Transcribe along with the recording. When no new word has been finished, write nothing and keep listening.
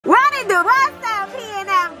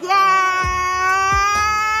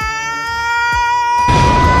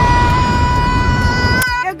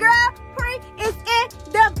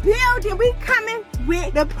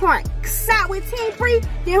the prank. Side with Team PREE,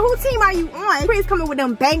 then who team are you on? PREE is coming with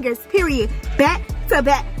them bangers, period. Back to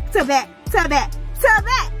back to back to back to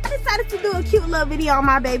back. I decided to do a cute little video on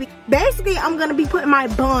my baby. Basically, I'm gonna be putting my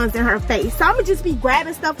buns in her face. So I'm gonna just be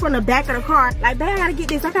grabbing stuff from the back of the car. Like, babe, I gotta get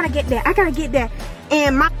this, I gotta get that, I gotta get that.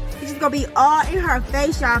 And my it's just gonna be all in her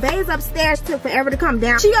face, y'all. Babe's upstairs till forever to come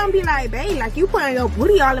down. She gonna be like, babe, like you putting your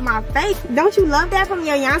booty all in my face. Don't you love that from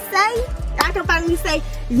your Fiance? I can finally say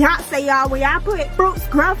Fiance, y'all. When y'all put Fruit's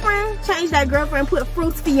girlfriend, change that girlfriend, put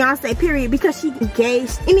Fruit's fiance, period, because she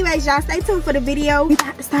engaged. Anyways, y'all, stay tuned for the video. We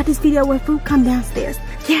got to start this video when Fruit come downstairs.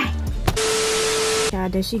 Yay! Y'all,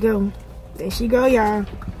 there she go. There she go, y'all.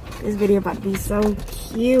 This video about to be so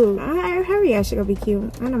cute. Hurry up, she gonna be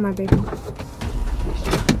cute. I know my baby.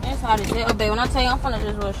 That's how to do it, babe. When I tell you, I'm finna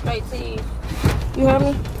just go straight to you. You heard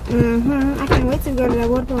me? I can't wait to go to that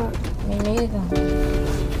water park. Me neither.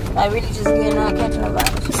 Like, really just getting out, catching a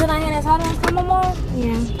vibe. You sit out here in this hot ass car, Mama?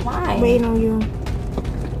 Yeah. Why? Waiting on you. I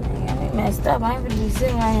got me messed up. I ain't gonna be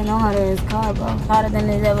sitting right here in no hot ass car, bro. Hotter than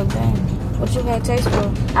it's ever been. What you got taste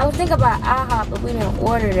for? I was thinking about IHOP, but we didn't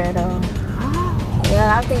order that, though. Oh.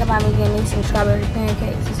 Yeah, I was thinking about me getting me some strawberry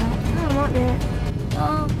pancakes or something. I don't want that.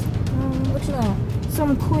 What you want?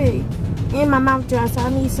 Something quick. And my mouth dry, so I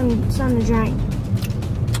need something to drink.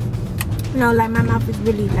 No, like my mouth is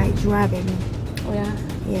really like dry, baby. Oh, yeah?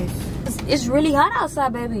 Yes. It's really hot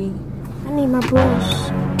outside, baby. I need my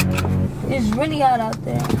brush. It's really hot out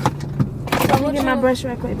there. So Let me get my brush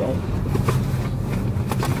right quick, babe.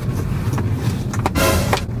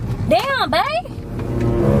 Damn, babe.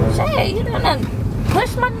 Shit, you done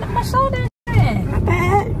pushed my shoulder in. My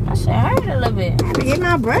bad. My shit hurt a little bit. I have to get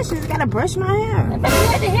my brushes. Gotta brush my hair. But you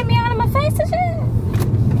had to hit me out of my face and shit.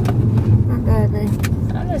 My bad,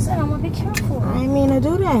 babe. I'm just saying, I'm gonna be careful. I didn't mean to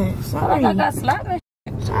do that. Sorry. I got slapped.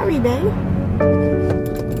 Sorry, babe.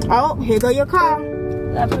 Oh, here go your car.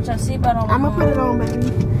 Gotta put your seatbelt on. I'm gonna put it on, baby.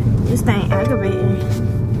 This thing aggravating.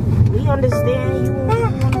 We understand you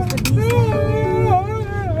want us to be safe.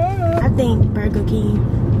 I think Burger King.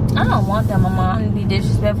 I don't want that, Mama. I'm gonna be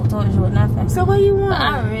disrespectful towards you or nothing. So what you want? But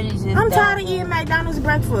I really just I'm tired of eating McDonald's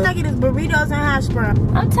breakfast. I get this burritos and hash browns.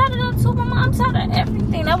 I'm tired of them too, Mama. I'm tired of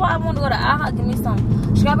everything. That's why I want to go to IHOP. Give me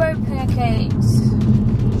some strawberry pancakes.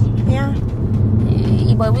 Yeah.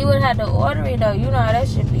 But we would have to order it though. You know how that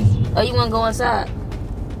should be. Or you want to go inside?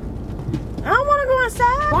 I don't want to go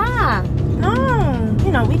inside. Why? No.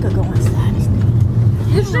 You know, we could go inside.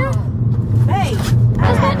 You sure? Hey.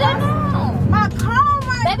 What's that no? My car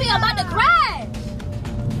right Baby, I'm about to crash.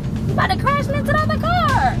 You about to crash into the other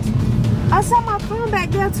car. I saw my phone back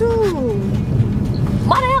there too.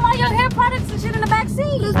 Why the hell are your hair products and shit in the back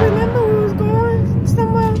seat? Just remember we was going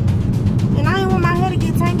somewhere. And I didn't want my hair to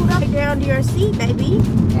get tangled up around your seat, baby.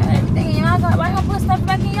 Yeah, everything in your car. Why you gonna put stuff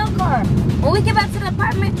back in your car? When we get back to the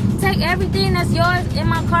apartment, take everything that's yours in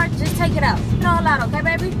my car, just take it out. No allowed, okay,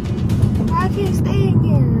 baby? Why I can't stay in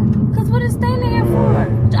here? Cause what is staying in here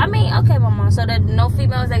for? I mean, okay, Mama. So that no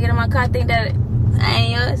females that get in my car think that I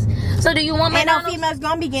ain't yours. So do you want McDonald's? Ain't no females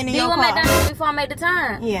gonna be getting in your car. Do you want McDonald's before I make the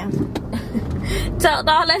turn? Yeah. Talk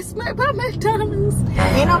all that smack about McDonald's.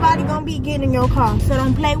 Ain't nobody gonna be getting in your car, so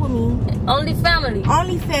don't play with me. Only family.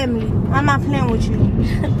 Only family. I'm not playing with you.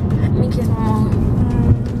 Let me kiss my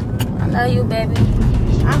mom. I love you, baby.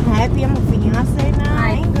 I'm happy. I'm a fiance now.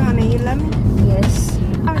 I ain't gonna. You love me? Yes.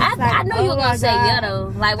 I know you were gonna say God. yeah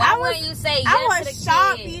though. Like why wouldn't you say yes? I was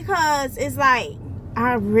shocked because it's like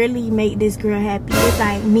I really make this girl happy. It's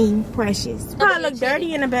like me, Precious. Probably look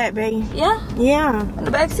dirty in the back, baby. Yeah? Yeah. In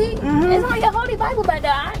the back seat? It's on your holy Bible back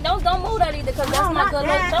there. Don't move that either, because that's not gonna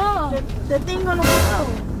look dumb. The thing on the wall.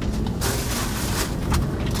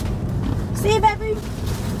 See, baby?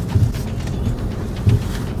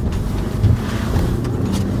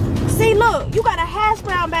 See, look, you got a hash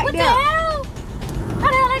brown back there. What the hell? How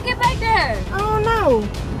the hell I get back there? I don't know.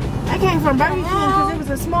 I came from Burger King because it was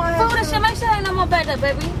a small food and shit. Make sure there ain't no more back there,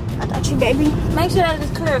 baby. I thought you, baby. Make sure that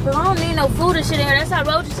it's clear, because I don't need no food and shit in here. That's how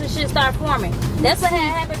roaches and shit start forming. That's what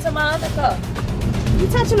had happened to my other car. You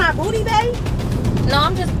touching my booty, babe? No,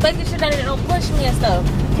 I'm just making sure that it don't push me and stuff.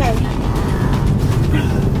 Okay.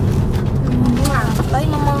 Love you,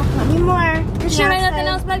 Mama. Love you more. You sure ain't nothing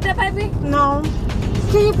else back there, baby? No.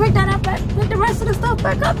 Can you pick that up? Pick the rest of the stuff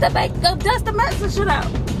back up. Go dust the mess and shit out.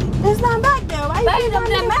 It's not back there. Why you keep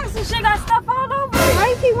wanting that mess and shit got stuff all over it. Why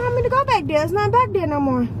you keep wanting me to go back there? It's not back there no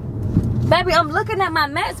more. Baby, I'm looking at my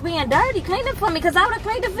mess being dirty. Clean it for me, because I would have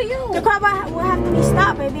cleaned it for you. The car will have to be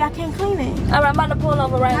stopped, baby. I can't clean it. All right, I'm about to pull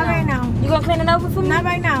over right now. Not right now. You gonna clean it over for me? Not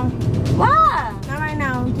right now. Why? Not right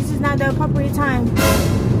now. This is not the appropriate time.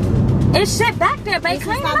 It's shit back there, baby.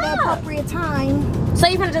 Clean it up. This is not the appropriate time. So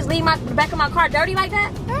you finna just leave the back of my car dirty like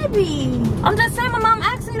that? Baby. I'm just saying, my mom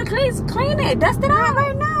asking you to clean it. Dust it out.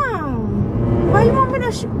 Right now. Why you want me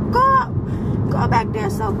to go back there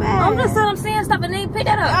so bad? I'm just saying, I'm seeing stuff and then pick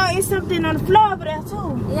that up. Oh, it's something on the floor over there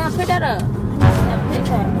too. Yeah, pick that up. Yeah, pick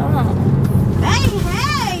that up. Hey,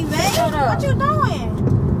 babe. What you doing?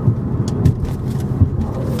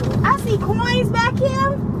 I see coins back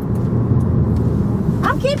here.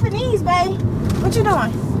 I'm keeping these, babe. What you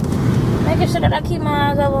doing? Making sure that I keep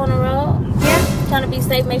my eyes over on the road. Yeah. Trying to be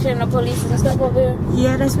safe, make sure no police and stuff over here.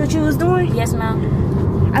 Yeah, that's what you was doing? Yes, ma'am.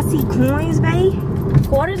 I see coins, babe.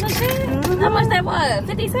 Quarters and shit? How much that was?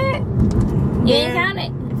 50 cents? You ain't count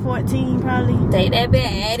it? 14 probably. Take that bit,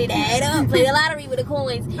 add up, play the lottery with the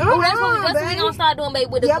coins. That's what we gonna start doing, babe,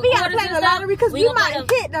 with the quarters. Yeah, we gotta play the lottery because we might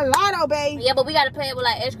hit the lotto, babe. Yeah, but we gotta play it with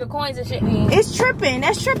like extra coins and shit. It's tripping.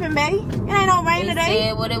 That's tripping, babe. It ain't no rain today.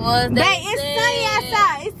 Said what it was. Babe, it's sunny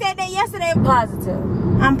outside. It said that yesterday. Positive.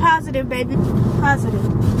 I'm positive, baby. Positive.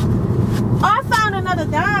 Oh, I found another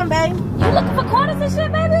dime, babe. You looking for quarters and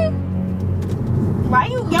shit, baby? Why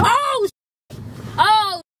you?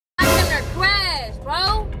 Oh, I damn near crashed,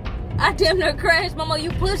 bro. I damn near crashed, mama. You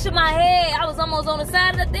pushing my head. I was almost on the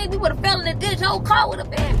side of the thing. We would have fell in the ditch. Whole car would have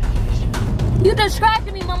been. You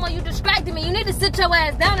distracted me, mama. You distracted me. You need to sit your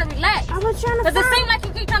ass down and relax. I was trying to Because it seems like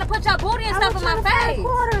you keep trying to put your booty and stuff in my face.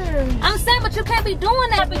 Quarters. I'm saying, but you can't be doing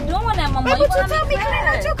that. Mama. But you told me clean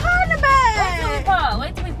out your car in the bag.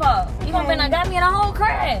 Wait till we fall. You gonna been got me in a whole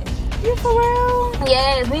crash. You for real?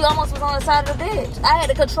 Yes, we almost was on the side of the ditch. I had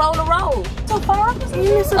to control the road. So far up.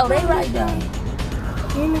 Oh, they right there.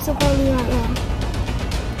 You miss a police right there.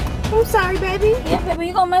 I'm sorry, baby. Yeah, baby,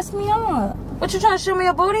 you gonna mess me up. What, you trying to show me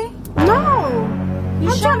your booty? No.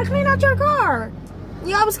 I'm trying to clean out your car.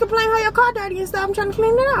 You always complain how your car dirty and stuff. I'm trying to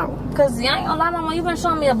clean it out. Cause you ain't gonna lie, mama, you been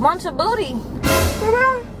showing me a bunch of booty. For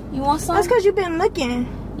real? You want some? That's cause you been looking.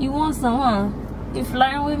 You want some, huh? You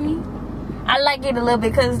flirting with me? I like it a little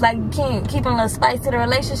bit because like keeping a little spice to the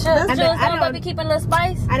relationship. I don't keeping a little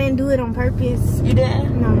spice. I didn't do it on purpose. You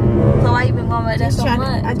didn't? No. So why you been going with that so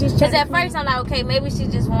much? Because at clean. first I'm like, okay, maybe she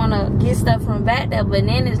just wanna get stuff from back there, but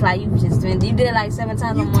then it's like you did it like 7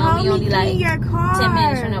 times a month. You only like your car. 10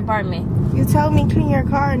 minutes from the apartment. You told me clean your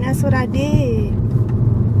car, and that's what I did.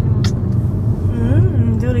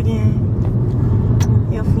 Do it again.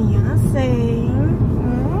 Your fiance.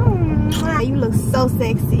 You look so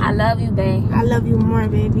sexy. I love you, babe. I love you more,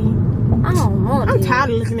 baby. I don't want I'm tired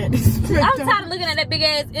of looking at this. I'm tired of looking at that big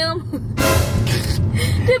ass M.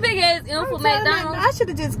 The big ass M for McDonald's. I should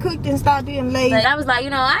have just cooked and stopped being late. But I was like,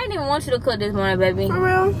 I didn't even want you to cook this morning, baby. For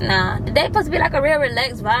real? Nah. They supposed to be like a real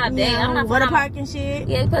relaxed vibe day. I'm not water park and shit.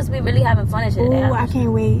 Yeah, you supposed to be really having fun and shit. Oh, I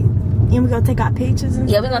can't wait. And we gonna take our pictures and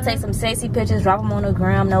stuff. We're gonna take some sexy pictures, drop them on the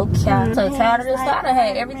gram, no cap. So tired of this start. I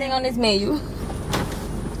had everything on this menu.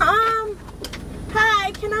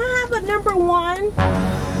 Hi, can I have a number 1?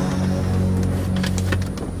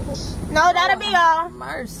 No, that'll be all.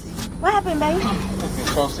 Mercy. What happened, baby?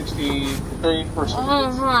 $12.63 per service.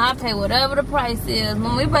 I pay whatever the price is.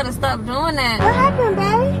 Mom, we better stop doing that. What happened,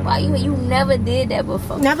 babe? Why you never did that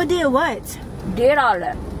before? Never did what? Did all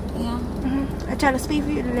that. Yeah. I try to speak for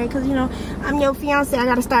you today because, I'm your fiance. I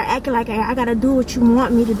got to start acting like I got to do what you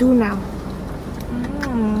want me to do now.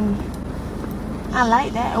 I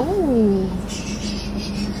like that. Ooh.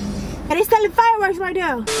 And they selling fireworks right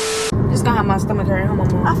there. Just gonna have my stomach hurt.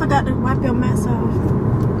 I forgot to wipe your mess off.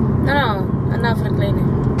 No, enough for the cleaning.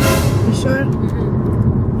 You sure? You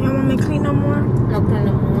don't want me to clean no more? No clean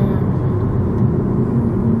no more.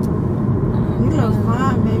 You look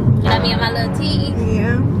fine, baby. You got me in my little tee?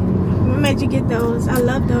 Yeah. What made you get those? I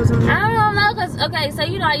love those on you. I don't know, cause okay, so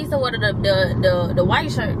I used to wear the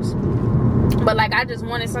white shirts. But like I just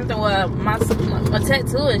wanted something where my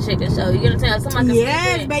tattoo and shit can show. You get what I'm saying? Something I can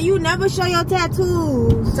yes, but you never show your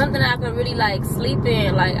tattoos. Something that I could really like sleep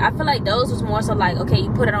in. Like I feel like those was more so like okay,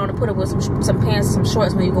 you put it on and put it with some pants, some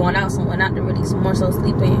shorts when you're going out somewhere, not to really more so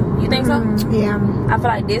sleep in. You think so? Yeah. I feel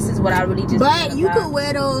like this is what I really just. But you could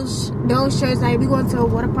wear those shirts like we going to a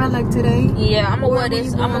water park like today. Yeah, I'm gonna wear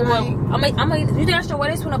this. I'm gonna. You think I should wear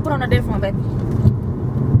this when I put on a different one, baby?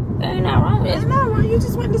 Ain't not wrong with it. Ain't not wrong. You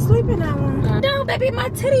just went to sleep in that one. No, baby, my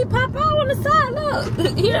titty pop out on the side.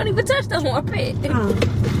 Look, you don't even touch the armpit.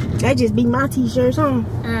 That just be my t-shirts, huh?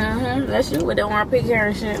 That's you with the armpit hair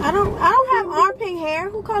and shit. I don't have armpit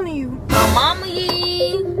hair. Who calling you? My mama,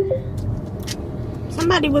 ye.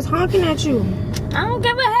 Somebody was honking at you. I don't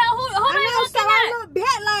give a hell who they honking at. I look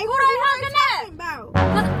bad like who they honking about?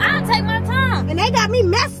 Look, I'll take my time. And they got me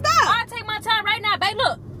messed up. I'll take my time right now, babe.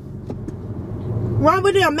 Look. Wrong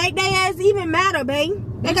with them. Make their ass even madder, babe.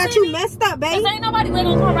 They got you messed up, babe. Cause ain't nobody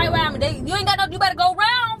gonna come right around me. You ain't got no. You better go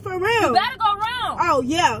round. For real. You better go round. Oh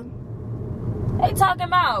yeah. They talking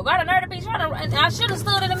about got a nerve to be trying to. I should have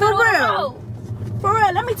stood in the middle of the road. For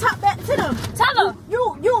real. Let me talk back to them. Tell her.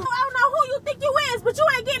 You. I don't know who you think you is, but you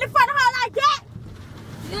ain't getting in front of her like that.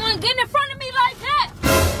 You ain't getting in front of me like that.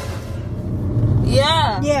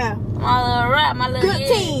 Yeah. Yeah. My little rap. My little Good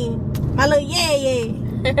team. My little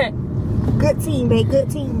yeah. Good team, babe. Good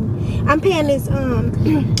team. I'm paying this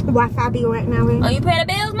Wi-Fi bill right now, babe. Oh, you pay the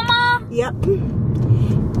bills, mama? Yep.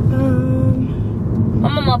 My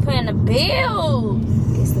mama paying the bills.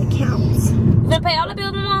 It's the counts. You gonna pay all the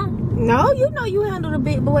bills, mama? No, you know you handle the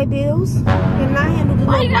big boy bills. And I handle the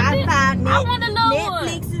little Wi-Fi, I want the little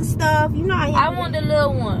Netflix one. and stuff. You know I want the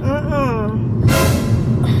little one.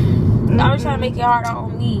 I was trying to make it harder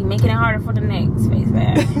on me, making it harder for the next face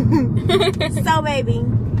bag. So baby.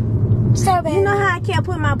 You know how I can't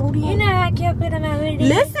put my booty in? You know how I can't put my booty in?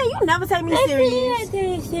 Listen, you never take me serious.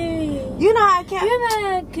 You know how I can't. You know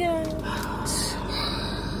how I can't.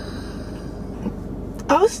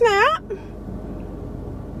 Oh snap.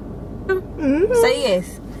 Say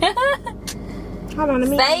yes. Hold on a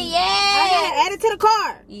minute. Say yes. I gotta add it to the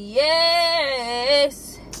card.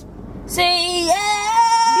 Yes. Say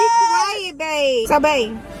yes. Be quiet, babe. So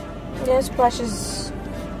babe. Yes, precious.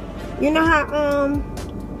 You know how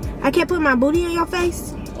I can't put my booty in your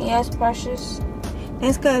face? Yes, precious.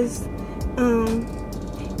 That's cause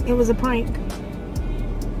it was a prank.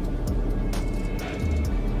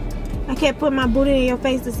 I can't put my booty in your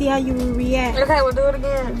face to see how you would react. Okay, we'll do it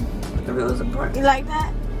again. If it was a prank. You like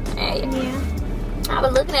that? Yeah. I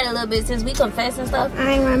was looking at it a little bit since we confessed and stuff.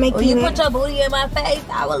 I ain't gonna make when you put your booty in my face,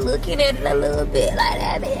 I was looking at it a little bit like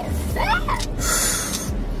that.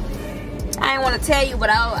 I ain't want to tell you, but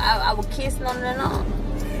I was kissing on it and on.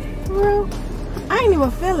 Bro, I ain't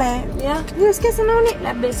even feel that. Yeah. You was kissing on it?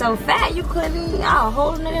 That bitch so fat you couldn't eat. I was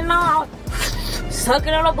holding it and all.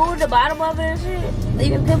 Sucking on the booty, the bottom of it and shit.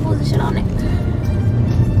 Leaving pimples and shit on it.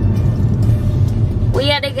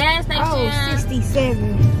 We at the gas station. Oh,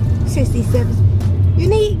 67. You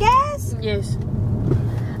need gas? Yes.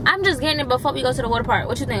 I'm just getting it before we go to the water park.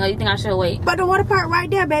 What you think? Or you think I should wait? But the water park right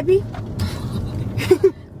there, baby.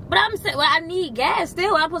 But I'm saying, well, I need gas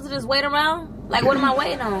still. I'm supposed to just wait around? Like, what am I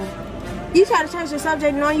waiting on? You try to change the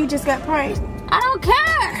subject knowing you just got pranked. I don't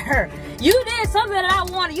care. You did something that I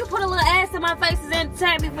wanted. You put a little ass in my face and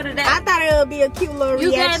entertained me for the day. I thought it would be a cute little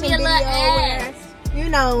reaction video. You gave me a little ass. You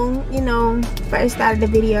know, first started the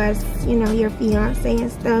video as, your fiance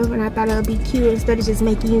and stuff, and I thought it would be cute instead of just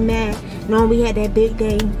making you mad, knowing we had that big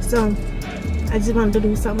day. So I just wanted to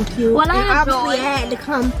do something cute. Well, obviously I had to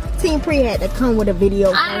come. Team PREE had to come with a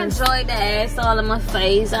video first. I enjoyed the ass all in my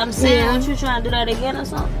face. I'm saying, what you trying to do that again or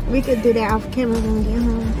something? We could do that off camera when we get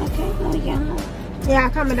home. Okay, when we get home. Yeah,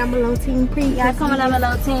 comment down below, Team PREE. Yeah, comment down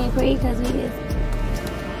below, Team PREE, because we is.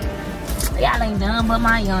 Y'all ain't done but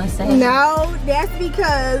my Fiance. No, that's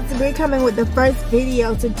because we're coming with the first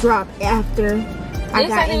video to drop after I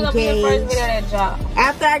got engaged. This ain't gonna be the first video that dropped.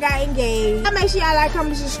 After I got engaged. Make sure y'all like,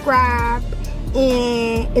 comment, subscribe.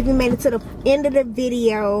 And if you made it to the end of the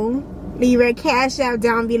video, leave your cash out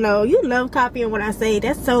down below. You love copying what I say.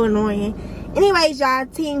 That's so annoying. Anyways, y'all,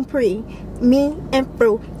 Team PREE, me and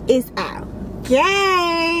Fru is out.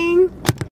 Yay!